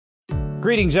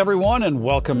Greetings, everyone, and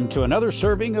welcome to another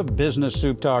serving of Business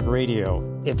Soup Talk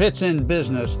Radio. If it's in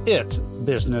business, it's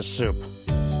Business Soup.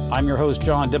 I'm your host,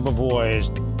 John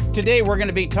Debevoise. Today, we're going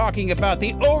to be talking about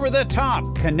the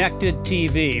over-the-top connected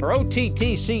TV, or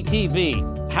OTT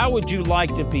CTV. How would you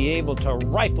like to be able to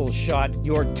rifle shot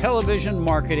your television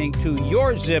marketing to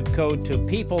your zip code to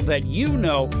people that you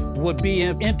know would be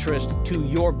of interest to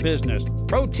your business?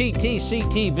 OTT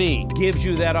CTV gives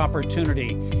you that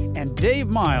opportunity. And Dave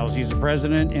Miles, he's the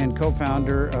president and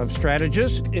co-founder of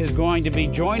Strategist, is going to be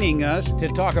joining us to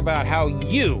talk about how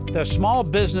you, the small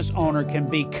business owner, can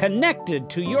be connected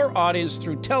to your audience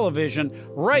through television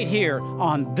right here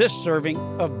on this serving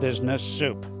of Business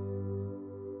Soup.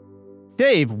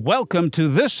 Dave, welcome to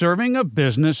this serving of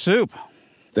Business Soup.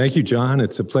 Thank you, John.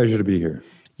 It's a pleasure to be here.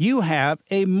 You have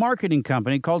a marketing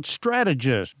company called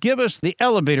Strategist. Give us the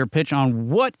elevator pitch on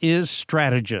what is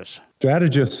Strategist.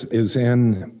 Strategist is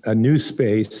in a new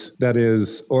space that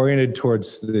is oriented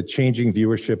towards the changing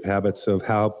viewership habits of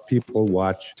how people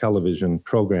watch television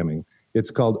programming. It's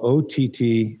called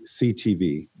OTT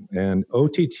CTV, and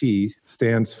OTT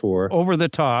stands for Over the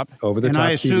Top. And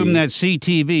I assume TV. That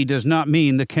CTV does not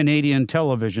mean the Canadian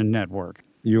Television Network.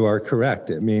 You are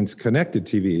correct. It means connected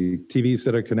TV, TVs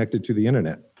that are connected to the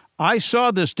internet. I saw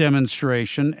this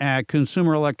demonstration at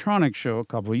Consumer Electronics Show a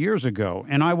couple of years ago,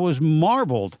 and I was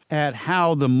marveled at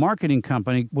how the marketing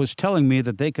company was telling me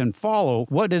that they can follow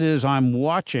what it is I'm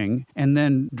watching and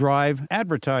then drive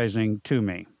advertising to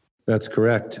me. That's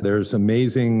correct. There's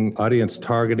amazing audience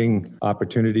targeting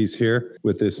opportunities here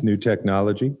with this new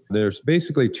technology. There's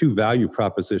basically two value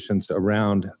propositions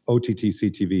around OTT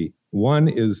CTV. One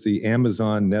is the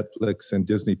Amazon, Netflix, and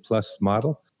Disney Plus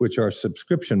model, which are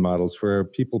subscription models where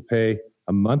people pay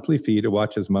a monthly fee to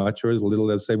watch as much or as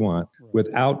little as they want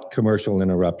without commercial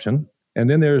interruption. And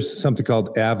then there's something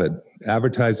called AVOD,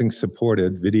 Advertising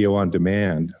Supported Video on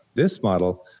Demand. This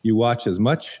model, you watch as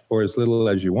much or as little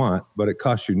as you want, but it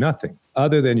costs you nothing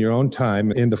other than your own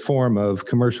time in the form of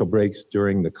commercial breaks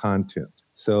during the content.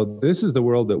 So this is the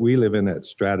world that we live in at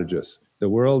Strategist, the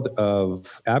world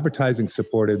of advertising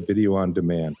supported video on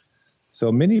demand. So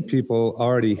many people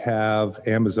already have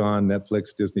Amazon,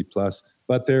 Netflix, Disney Plus,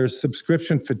 but there's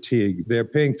subscription fatigue. They're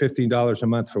paying $15 a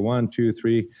month for 1, 2,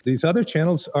 3. These other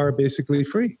channels are basically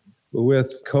free.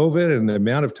 With COVID and the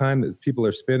amount of time that people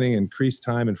are spending, increased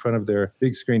time in front of their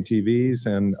big screen TVs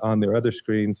and on their other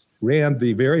screens, ran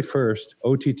the very first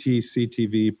OTT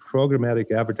CTV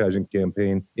programmatic advertising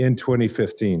campaign in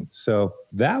 2015. So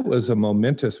that was a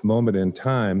momentous moment in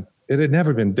time. It had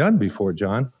never been done before,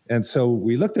 John. And so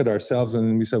we looked at ourselves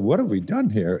and we said, what have we done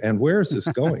here? And where is this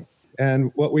going?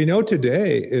 And what we know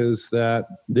today is that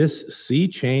this sea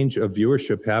change of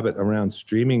viewership habit around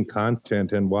streaming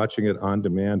content and watching it on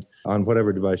demand on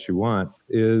whatever device you want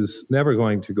is never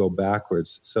going to go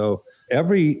backwards. So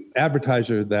every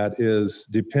advertiser that is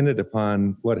dependent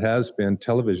upon what has been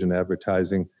television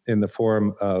advertising in the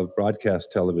form of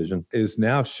broadcast television is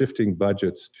now shifting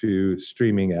budgets to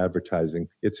streaming advertising.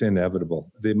 It's inevitable.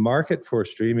 The market for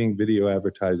streaming video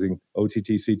advertising,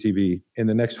 OTT CTV, in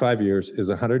the next 5 years is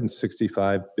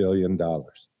 $165 billion.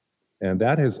 And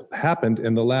that has happened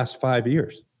in the last 5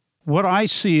 years. What I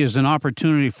see is an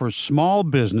opportunity for small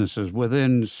businesses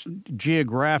within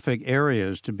geographic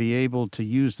areas to be able to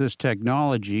use this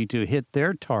technology to hit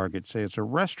their target. Say it's a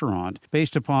restaurant,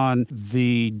 based upon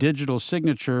the digital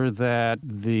signature that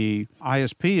the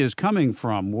ISP is coming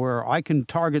from, where I can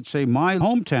target, say, my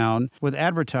hometown with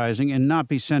advertising and not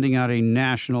be sending out a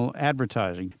national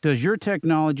advertising. Does your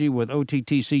technology with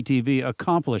OTT CTV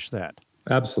accomplish that?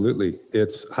 Absolutely.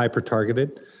 It's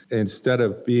hyper-targeted. Instead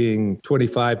of being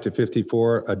 25 to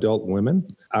 54 adult women,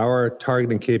 our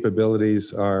targeting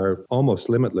capabilities are almost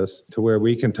limitless to where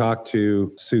we can talk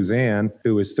to Suzanne,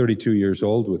 who is 32 years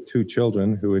old with 2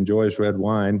 children, who enjoys red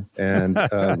wine and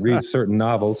reads certain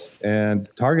novels, and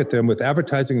target them with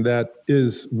advertising that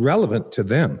is relevant to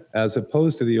them, as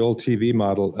opposed to the old TV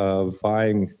model of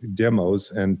buying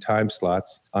demos and time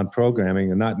slots on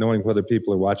programming and not knowing whether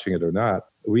people are watching it or not.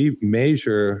 We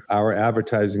measure our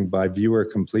advertising by viewer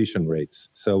completion rates.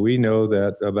 So we know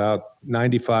that about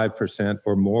 95%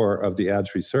 or more of the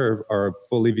ads we serve are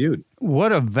fully viewed.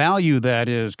 What a value that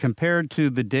is compared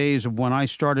to the days of when I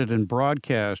started in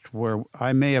broadcast, where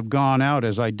I may have gone out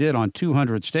as I did on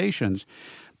 200 stations,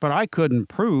 but I couldn't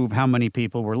prove how many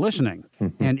people were listening.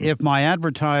 And if my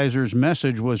advertiser's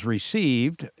message was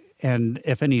received and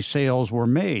if any sales were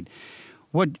made.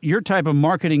 What your type of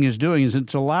marketing is doing is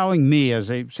it's allowing me as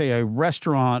a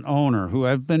restaurant owner who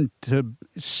have been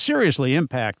seriously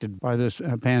impacted by this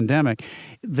pandemic,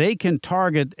 they can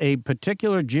target a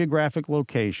particular geographic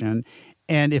location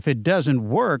And if it doesn't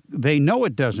work, they know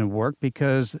it doesn't work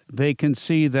because they can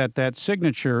see that that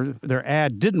signature, their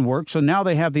ad didn't work. So now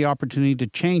they have the opportunity to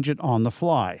change it on the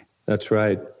fly. That's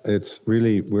right. It's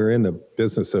really, we're in the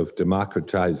business of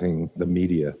democratizing the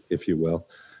media, if you will,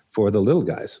 for the little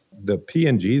guys. The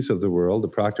P&Gs of the world, the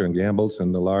Procter & Gamble's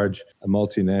and the large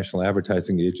multinational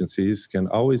advertising agencies can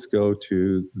always go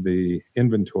to the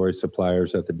inventory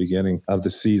suppliers at the beginning of the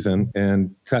season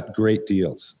and cut great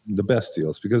deals, the best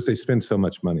deals, because they spend so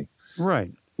much money.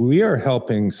 Right. We are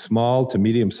helping small to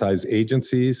medium-sized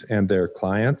agencies and their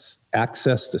clients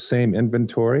access the same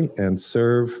inventory and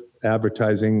serve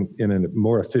advertising in a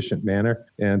more efficient manner.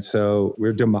 And so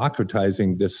we're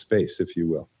democratizing this space, if you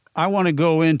will. I want to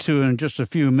go into in just a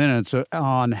few minutes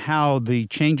on how the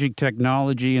changing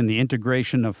technology and the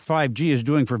integration of 5G is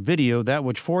doing for video, that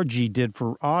which 4G did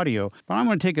for audio. But I'm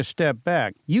going to take a step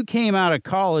back. You came out of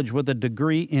college with a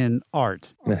degree in art.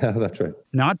 That's right.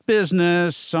 Not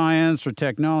business, science, or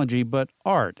technology, but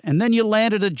art. And then you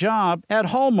landed a job at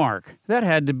Hallmark. That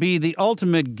had to be the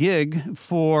ultimate gig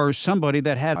for somebody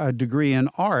that had a degree in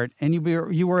art, and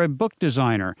you were a book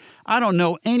designer. I don't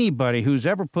know anybody who's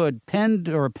ever put pen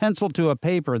or pencil to a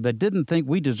paper that didn't think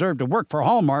we deserved to work for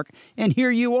Hallmark, and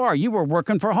here you are. You were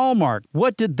working for Hallmark.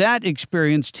 What did that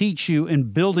experience teach you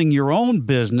in building your own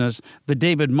business, the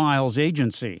David Miles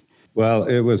Agency? Well,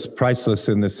 it was priceless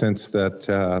in the sense that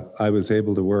I was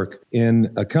able to work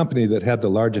in a company that had the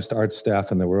largest art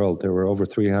staff in the world. There were over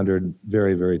 300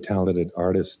 very, very talented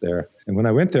artists there. And when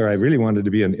I went there, I really wanted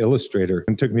to be an illustrator.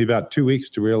 It took me about 2 weeks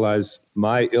to realize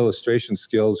my illustration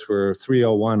skills were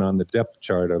 301 on the depth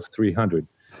chart of 300.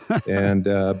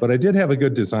 But I did have a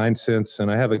good design sense,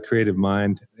 and I have a creative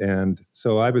mind. And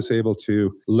so I was able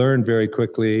to learn very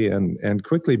quickly and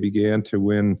quickly began to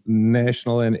win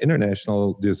national and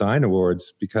international design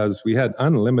awards because we had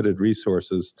unlimited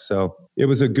resources. So it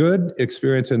was a good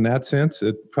experience in that sense.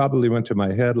 It probably went to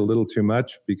my head a little too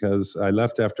much because I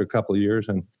left after a couple of years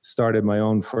and started my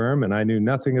own firm, and I knew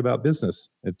nothing about business.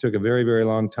 It took a very, very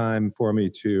long time for me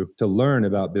to learn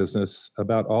about business,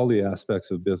 about all the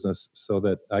aspects of business, so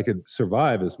that I could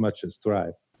survive as much as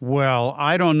thrive. Well,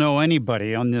 I don't know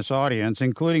anybody on this audience,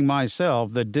 including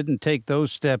myself, that didn't take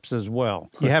those steps as well.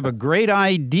 You have a great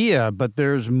idea, but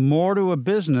there's more to a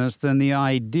business than the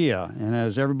idea. And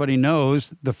as everybody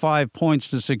knows, the 5 points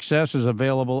to success is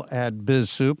available at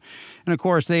BizSoup. And of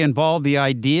course, they involve the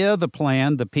idea, the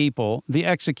plan, the people, the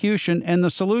execution, and the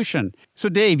solution. So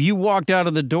Dave, you walked out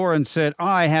of the door and said,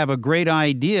 I have a great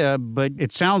idea, but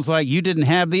it sounds like you didn't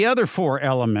have the other 4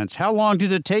 elements. How long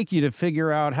did it take you to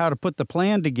figure out how to put the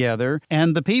plan together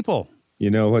and the people? You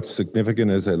know, what's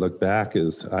significant as I look back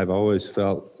is I've always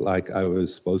felt like I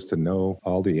was supposed to know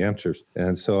all the answers.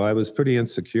 And so I was pretty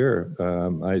insecure.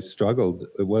 I struggled.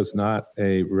 It was not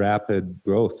a rapid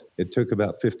growth. It took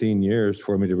about 15 years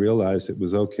for me to realize it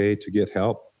was okay to get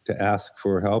help, to ask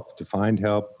for help, to find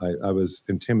help. I was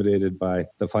intimidated by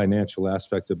the financial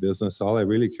aspect of business. All I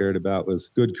really cared about was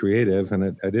good creative,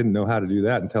 and I didn't know how to do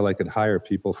that until I could hire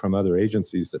people from other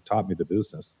agencies that taught me the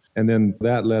business. And then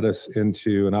that led us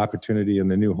into an opportunity in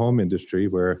the new home industry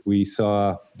where we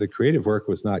saw the creative work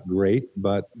was not great,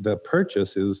 but the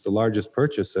purchase is the largest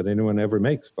purchase that anyone ever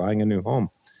makes, buying a new home.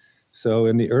 So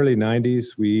in the early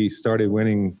 90s, we started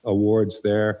winning awards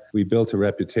there. We built a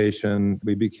reputation.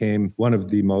 We became one of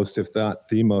the most, if not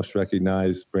the most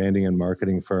recognized branding and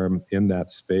marketing firm in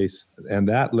that space. And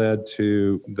that led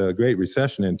to the Great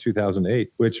Recession in 2008,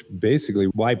 which basically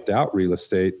wiped out real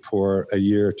estate for a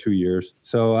year, 2 years.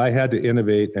 So I had to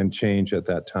innovate and change at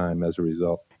that time as a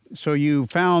result. So you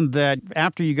found that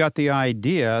after you got the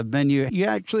idea, then you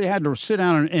actually had to sit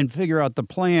down and figure out the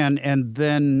plan and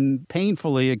then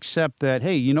painfully accept that,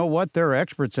 hey, you know what? There are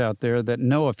experts out there that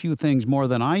know a few things more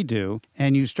than I do.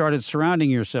 And you started surrounding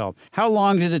yourself. How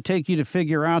long did it take you to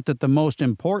figure out that the most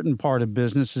important part of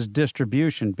business is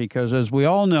distribution? Because as we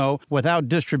all know, without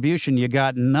distribution, you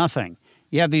got nothing.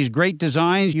 You have these great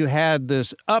designs. You had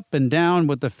this up and down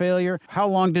with the failure. How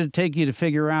long did it take you to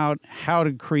figure out how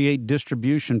to create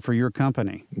distribution for your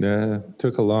company? It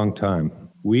took a long time.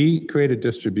 We created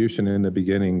distribution in the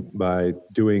beginning by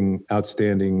doing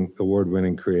outstanding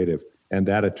award-winning creative, and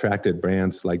that attracted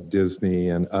brands like Disney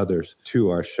and others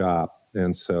to our shop.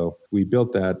 And so we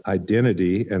built that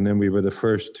identity, and then we were the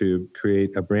first to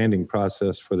create a branding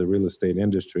process for the real estate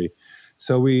industry.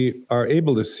 So we are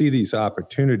able to see these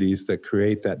opportunities that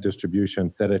create that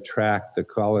distribution, that attract the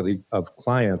quality of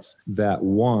clients that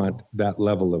want that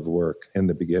level of work in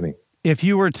the beginning. If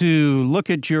you were to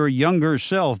look at your younger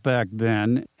self back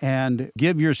then and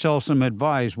give yourself some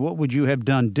advice, what would you have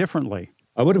done differently?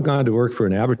 I would have gone to work for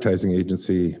an advertising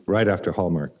agency right after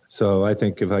Hallmark. So I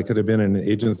think if I could have been in an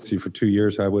agency for 2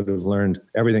 years, I would have learned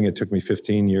everything it took me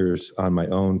 15 years on my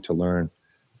own to learn.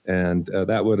 And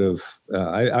that would have,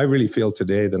 I really feel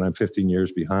today that I'm 15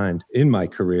 years behind in my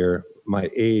career, my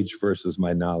age versus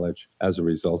my knowledge as a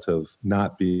result of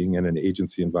not being in an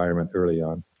agency environment early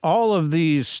on. All of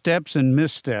these steps and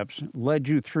missteps led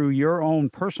you through your own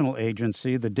personal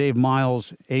agency, the Dave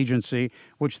Miles Agency,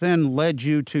 which then led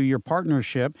you to your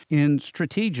partnership in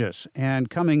Strategis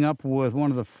and coming up with one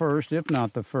of the first, if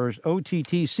not the first,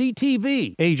 OTT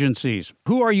CTV agencies.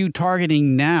 Who are you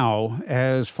targeting now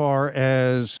as far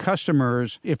as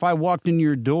customers? If I walked in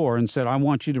your door and said, I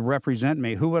want you to represent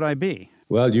me, who would I be?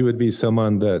 Well, you would be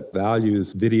someone that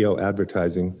values video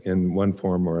advertising in one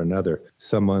form or another,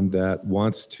 someone that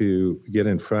wants to get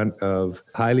in front of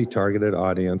highly targeted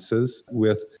audiences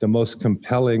with the most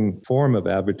compelling form of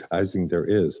advertising there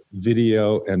is,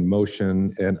 video and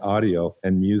motion and audio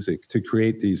and music, to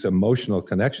create these emotional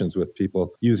connections with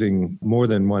people using more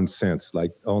than one sense,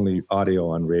 like only audio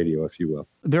on radio, if you will.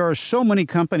 There are so many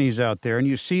companies out there, and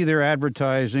you see their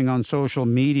advertising on social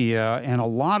media, and a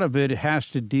lot of it has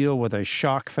to deal with a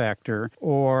shock factor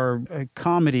or a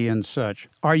comedy and such.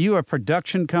 Are you a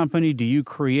production company? Do you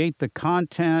create the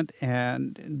content?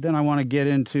 And then I want to get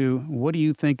into, what do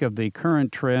you think of the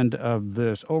current trend of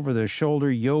this over-the-shoulder,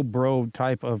 yo bro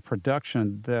type of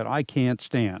production that I can't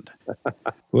stand?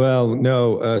 Well,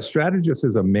 no, Strategis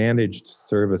is a managed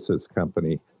services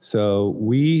company. So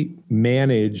we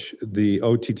manage the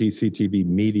OTT CTV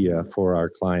media for our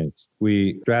clients.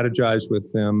 We strategize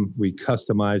with them. We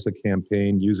customize a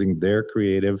campaign using their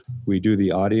creative. We do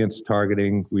the audience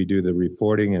targeting. We do the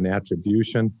reporting and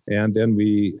attribution. And then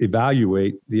we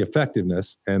evaluate the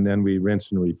effectiveness. And then we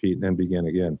rinse and repeat and then begin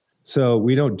again. So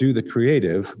we don't do the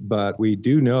creative, but we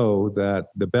do know that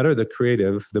the better the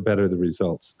creative, the better the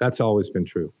results. That's always been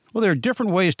true. Well, there are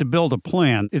different ways to build a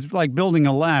plan. It's like building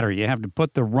a ladder. You have to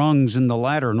put the rungs in the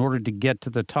ladder in order to get to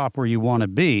the top where you want to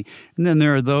be. And then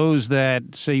there are those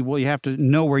that say, well, you have to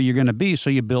know where you're going to be, so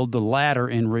you build the ladder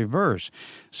in reverse.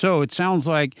 So it sounds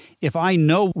like if I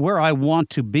know where I want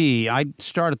to be, I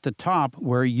start at the top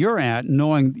where you're at,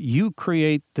 knowing you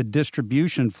create the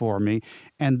distribution for me,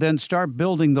 and then start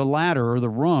building the ladder or the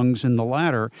rungs in the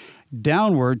ladder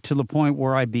downward to the point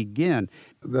where I begin.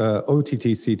 The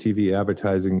OTT CTV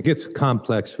advertising gets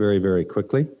complex very, very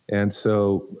quickly. And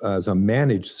so as a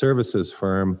managed services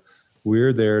firm,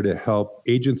 we're there to help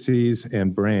agencies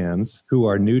and brands who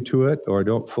are new to it or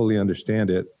don't fully understand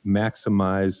it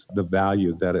maximize the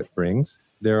value that it brings.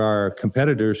 There are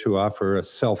competitors who offer a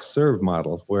self-serve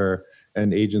model where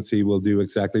an agency will do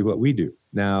exactly what we do.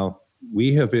 Now,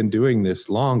 we have been doing this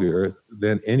longer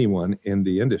than anyone in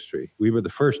the industry. We were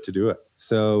the first to do it.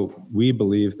 So we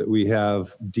believe that we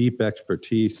have deep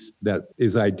expertise that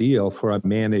is ideal for a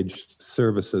managed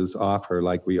services offer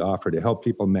like we offer to help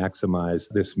people maximize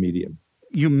this medium.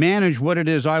 You manage what it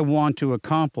is I want to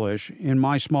accomplish in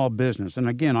my small business. And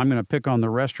again, I'm going to pick on the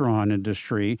restaurant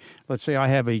industry. Let's say I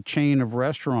have a chain of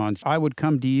restaurants. I would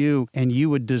come to you and you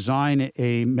would design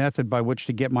a method by which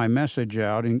to get my message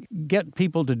out and get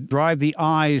people to drive the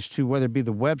eyes to whether it be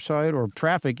the website or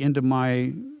traffic into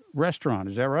my restaurant.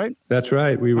 Is that right? That's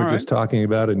right. We were just talking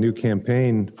about a new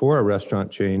campaign for a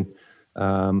restaurant chain.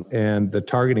 And the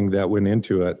targeting that went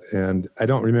into it. And I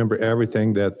don't remember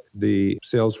everything that the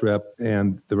sales rep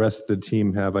and the rest of the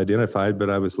team have identified, but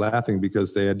I was laughing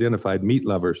because they identified meat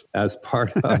lovers as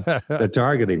part of the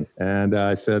targeting. And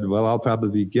I said, well, I'll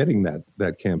probably be getting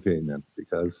that campaign then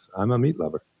because I'm a meat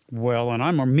lover. Well, and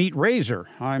I'm a meat raiser.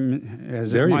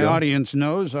 As my audience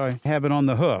knows, I have it on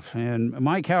the hoof. And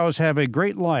my cows have a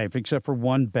great life except for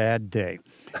one bad day.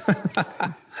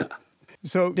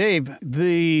 So, Dave,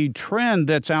 the trend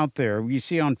that's out there, you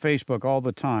see on Facebook all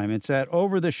the time, it's that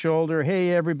over-the-shoulder, hey,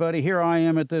 everybody, here I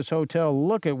am at this hotel,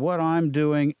 look at what I'm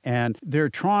doing, and they're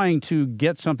trying to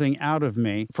get something out of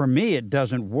me. For me, it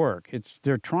doesn't work.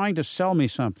 They're trying to sell me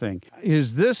something.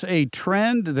 Is this a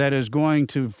trend that is going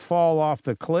to fall off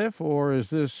the cliff, or is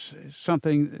this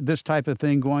type of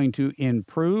thing going to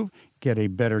improve? Get a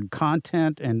better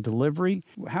content and delivery?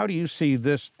 How do you see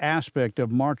this aspect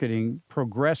of marketing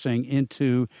progressing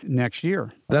into next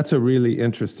year? That's a really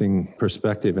interesting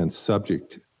perspective and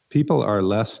subject. People are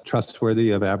less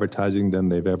trustworthy of advertising than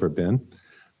they've ever been.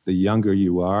 The younger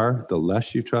you are, the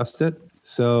less you trust it.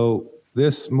 So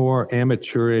this more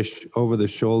amateurish,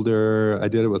 over-the-shoulder, I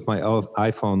did it with my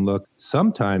iPhone look,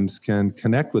 sometimes can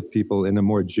connect with people in a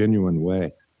more genuine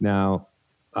way. Now,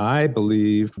 I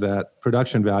believe that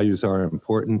production values are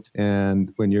important.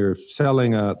 And when you're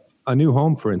selling a new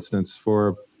home, for instance,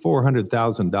 for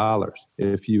 $400,000.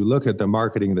 If you look at the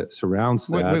marketing that surrounds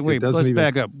that, wait. Let's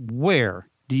back up. Where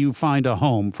do you find a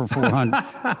home for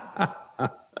 400?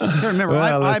 Remember,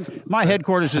 my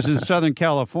headquarters is in Southern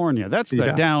California. That's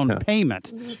the down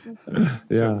payment.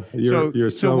 Yeah,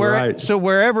 you're so right. So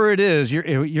wherever it is, you're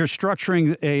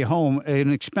structuring a home,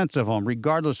 an expensive home,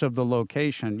 regardless of the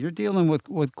location. You're dealing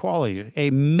with quality.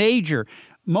 A major,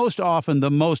 most often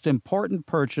the most important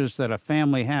purchase that a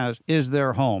family has is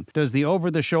their home. Does the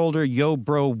over-the-shoulder Yo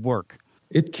Bro work?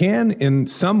 It can in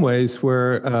some ways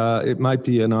where it might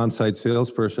be an on-site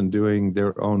salesperson doing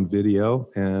their own video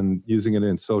and using it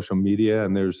in social media,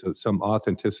 and there's some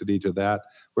authenticity to that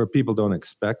where people don't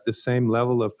expect the same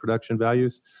level of production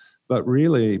values. But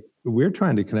really, we're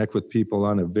trying to connect with people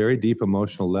on a very deep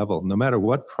emotional level, no matter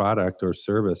what product or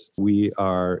service we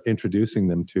are introducing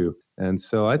them to. And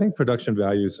so I think production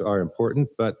values are important,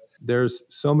 but there's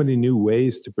so many new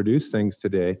ways to produce things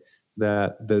today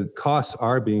that the costs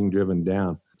are being driven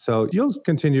down. So you'll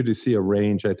continue to see a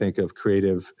range, I think, of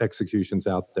creative executions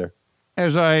out there.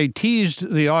 As I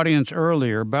teased the audience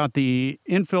earlier about the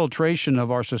infiltration of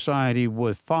our society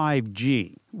with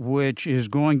 5G, which is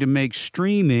going to make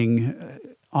streaming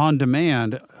on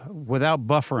demand without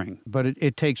buffering, but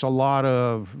it takes a lot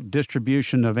of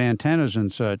distribution of antennas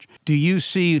and such. Do you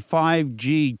see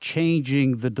 5G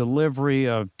changing the delivery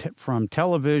of from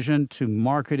television to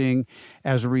marketing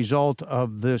as a result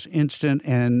of this instant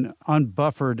and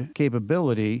unbuffered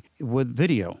capability with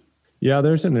video? Yeah,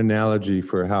 there's an analogy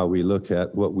for how we look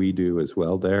at what we do as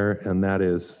well there. And that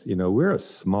is, we're a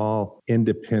small,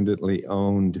 independently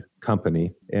owned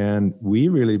company. And we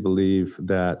really believe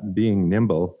that being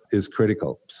nimble is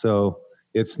critical. So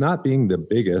it's not being the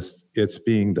biggest, it's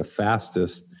being the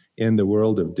fastest in the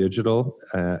world of digital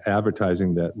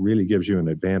advertising that really gives you an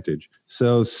advantage.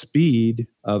 So speed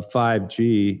of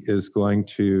 5G is going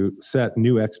to set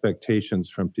new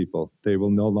expectations from people. They will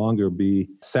no longer be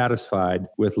satisfied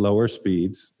with lower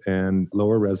speeds and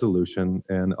lower resolution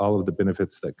and all of the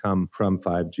benefits that come from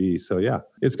 5G. So yeah,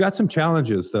 it's got some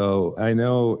challenges though. I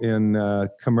know in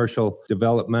commercial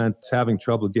development, having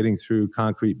trouble getting through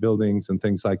concrete buildings and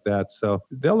things like that. So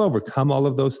they'll overcome all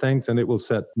of those things and it will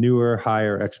set newer,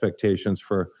 higher expectations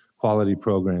for quality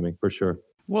programming for sure.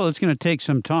 Well, it's going to take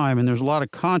some time, and there's a lot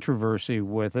of controversy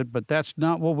with it, but that's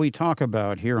not what we talk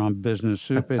about here on Business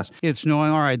Soup. It's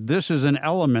knowing, all right, this is an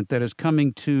element that is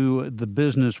coming to the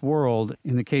business world.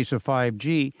 In the case of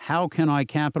 5G, how can I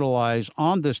capitalize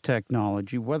on this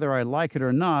technology? Whether I like it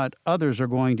or not, others are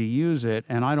going to use it,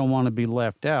 and I don't want to be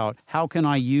left out. How can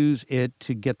I use it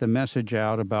to get the message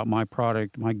out about my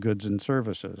product, my goods and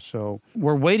services? So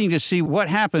we're waiting to see what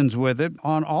happens with it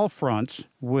on all fronts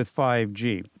with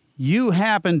 5G. You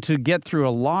happened to get through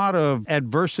a lot of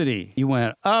adversity. You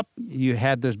went up, you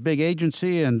had this big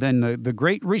agency, and then the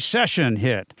Great Recession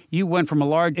hit. You went from a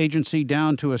large agency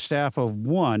down to a staff of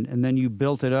one, and then you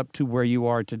built it up to where you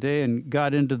are today and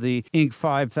got into the Inc.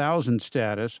 5000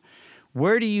 status.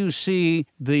 Where do you see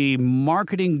the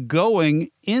marketing going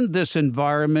in this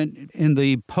environment, in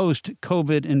the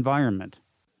post-COVID environment?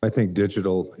 I think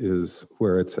digital is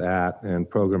where it's at, and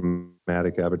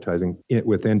programmatic advertising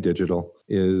within digital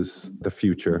is the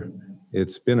future.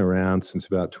 It's been around since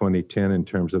about 2010 in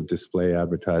terms of display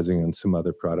advertising and some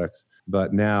other products.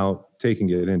 But now taking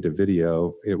it into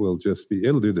video, it'll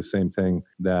do the same thing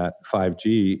that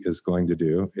 5G is going to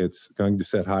do. It's going to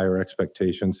set higher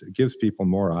expectations. It gives people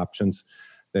more options.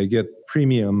 They get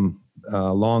premium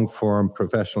long-form,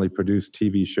 professionally produced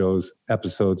TV shows,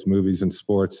 episodes, movies, and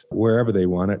sports, wherever they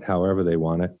want it, however they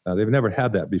want it. They've never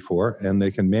had that before, and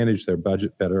they can manage their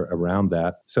budget better around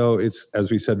that. So it's, as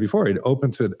we said before, it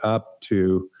opens it up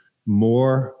to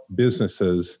more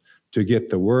businesses to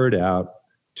get the word out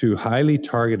to highly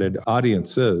targeted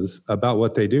audiences about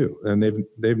what they do. And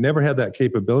they've never had that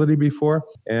capability before.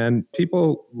 And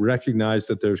people recognize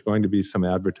that there's going to be some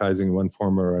advertising in one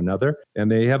form or another.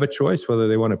 And they have a choice whether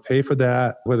they want to pay for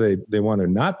that, whether they want to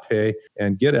not pay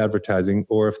and get advertising,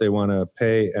 or if they want to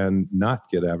pay and not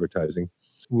get advertising.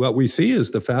 What we see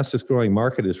is the fastest growing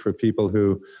market is for people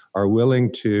who are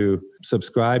willing to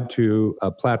subscribe to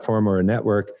a platform or a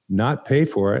network, not pay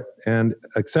for it, and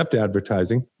accept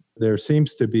advertising. There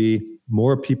seems to be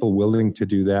more people willing to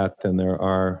do that than there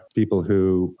are people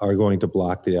who are going to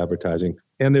block the advertising.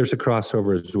 And there's a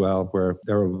crossover as well, where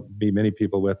there will be many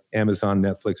people with Amazon,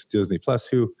 Netflix, Disney Plus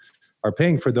who are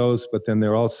paying for those, but then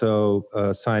they're also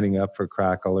signing up for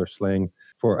Crackle or Sling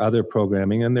for other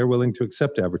programming, and they're willing to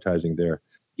accept advertising there.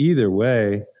 Either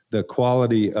way, the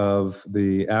quality of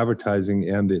the advertising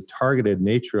and the targeted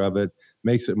nature of it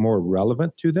makes it more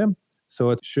relevant to them. So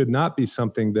it should not be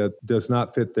something that does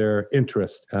not fit their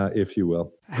interest, if you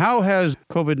will. How has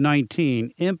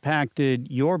COVID-19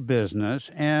 impacted your business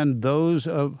and those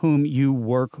of whom you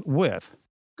work with?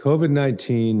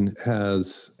 COVID-19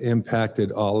 has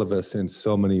impacted all of us in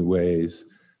so many ways.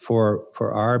 For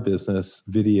our business,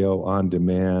 video on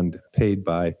demand, paid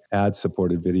by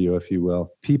ad-supported video, if you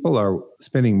will, people are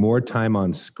spending more time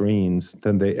on screens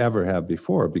than they ever have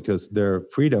before because their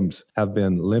freedoms have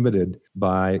been limited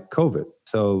by COVID.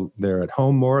 So they're at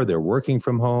home more, they're working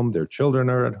from home, their children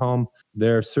are at home,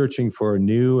 they're searching for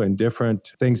new and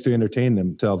different things to entertain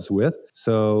themselves with.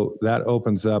 So that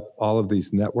opens up all of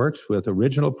these networks with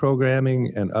original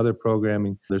programming and other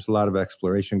programming. There's a lot of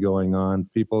exploration going on.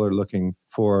 People are looking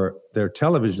for their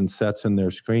television sets and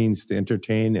their screens to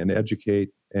entertain and educate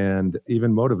and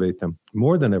even motivate them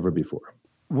more than ever before.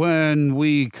 When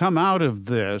we come out of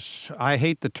this, I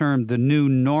hate the term the new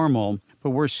normal, but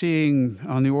we're seeing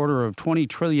on the order of $20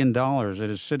 trillion that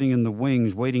is sitting in the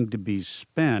wings waiting to be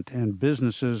spent, and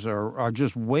businesses are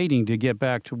just waiting to get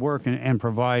back to work and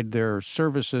provide their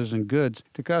services and goods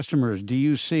to customers. Do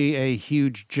you see a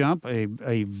huge jump, a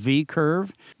V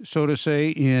curve, so to say,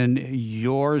 in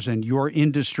yours and your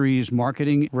industry's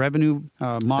marketing revenue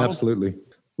model? Absolutely.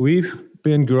 We've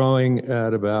been growing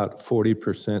at about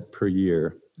 40% per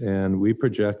year. And we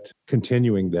project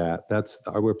continuing that.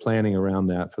 We're planning around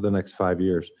that for the next 5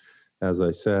 years. As I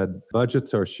said,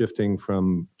 budgets are shifting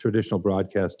from traditional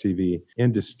broadcast TV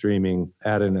into streaming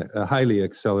at a highly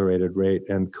accelerated rate.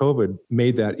 And COVID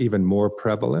made that even more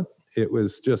prevalent. It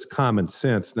was just common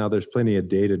sense. Now there's plenty of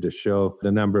data to show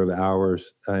the number of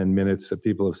hours and minutes that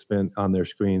people have spent on their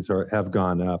screens have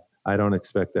gone up. I don't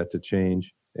expect that to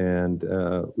change. And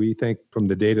we think from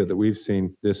the data that we've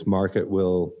seen, this market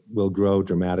will grow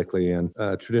dramatically and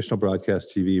traditional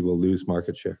broadcast TV will lose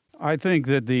market share. I think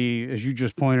that as you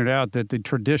just pointed out, that the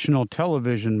traditional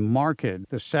television market,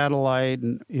 the satellite,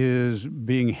 is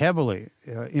being heavily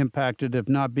impacted, if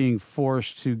not being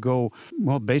forced to go,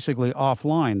 basically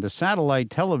offline. The satellite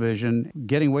television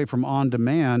getting away from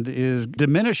on-demand is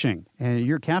diminishing, and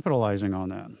you're capitalizing on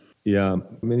that. Yeah,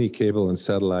 many cable and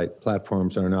satellite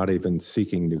platforms are not even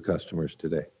seeking new customers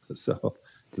today. So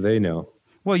they know.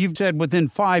 Well, you've said within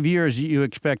 5 years you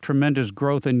expect tremendous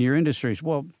growth in your industries.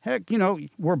 Well, heck,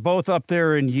 we're both up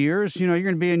there in years. You're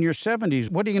going to be in your 70s.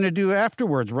 What are you going to do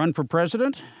afterwards? Run for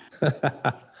president?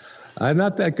 I'm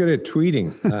not that good at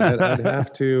tweeting. I'd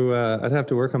have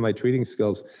to work on my tweeting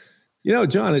skills.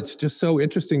 John, it's just so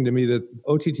interesting to me that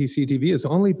OTT-CTV has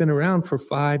only been around for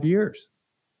 5 years.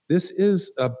 This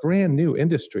is a brand new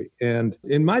industry. And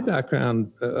in my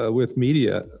background with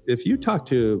media, if you talk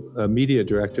to a media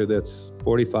director that's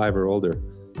 45 or older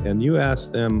and you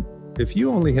ask them, if you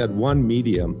only had one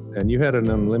medium and you had an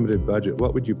unlimited budget,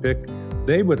 what would you pick?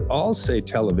 They would all say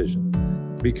television,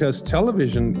 because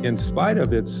television, in spite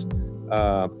of its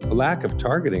lack of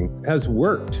targeting, has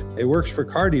worked. It works for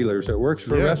car dealers. It works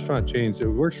for restaurant chains. It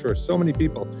works for so many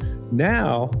people.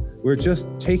 Now, we're just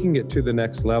taking it to the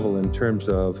next level in terms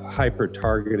of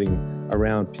hyper-targeting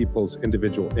around people's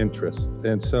individual interests.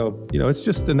 And so, it's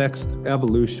just the next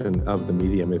evolution of the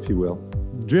medium, if you will,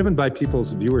 driven by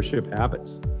people's viewership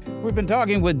habits. We've been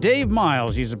talking with Dave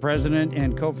Miles. He's the president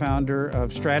and co-founder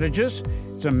of Strategist.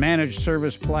 It's a managed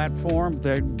service platform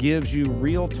that gives you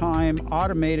real-time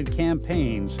automated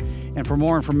campaigns. And for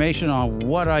more information on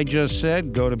what I just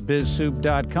said, go to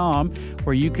bizsoup.com,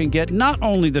 where you can get not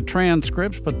only the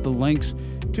transcripts, but the links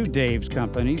to Dave's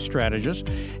company, Strategist.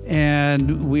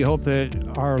 And we hope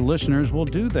that our listeners will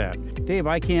do that. Dave,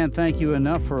 I can't thank you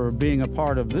enough for being a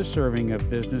part of this serving of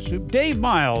Business Soup. Dave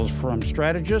Miles from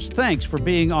Strategist, thanks for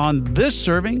being on this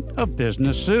serving of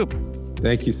Business Soup.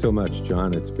 Thank you so much,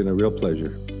 John. It's been a real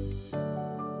pleasure.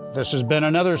 This has been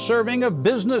another serving of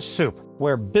Business Soup,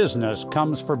 where business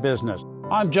comes for business.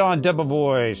 I'm John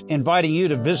Debevoise, inviting you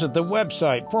to visit the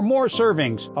website for more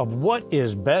servings of what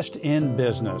is best in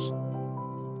business.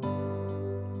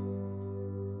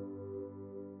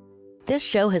 This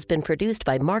show has been produced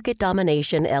by Market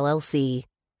Domination, LLC.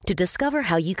 To discover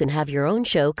how you can have your own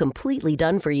show completely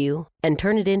done for you and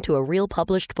turn it into a real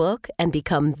published book and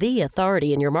become the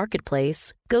authority in your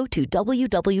marketplace, go to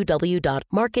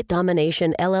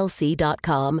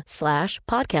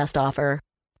www.marketdominationllc.com/podcast offer.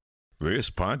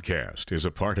 This podcast is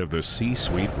a part of the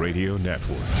C-Suite Radio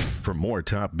Network. For more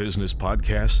top business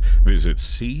podcasts, visit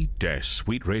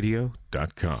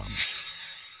c-suiteradio.com.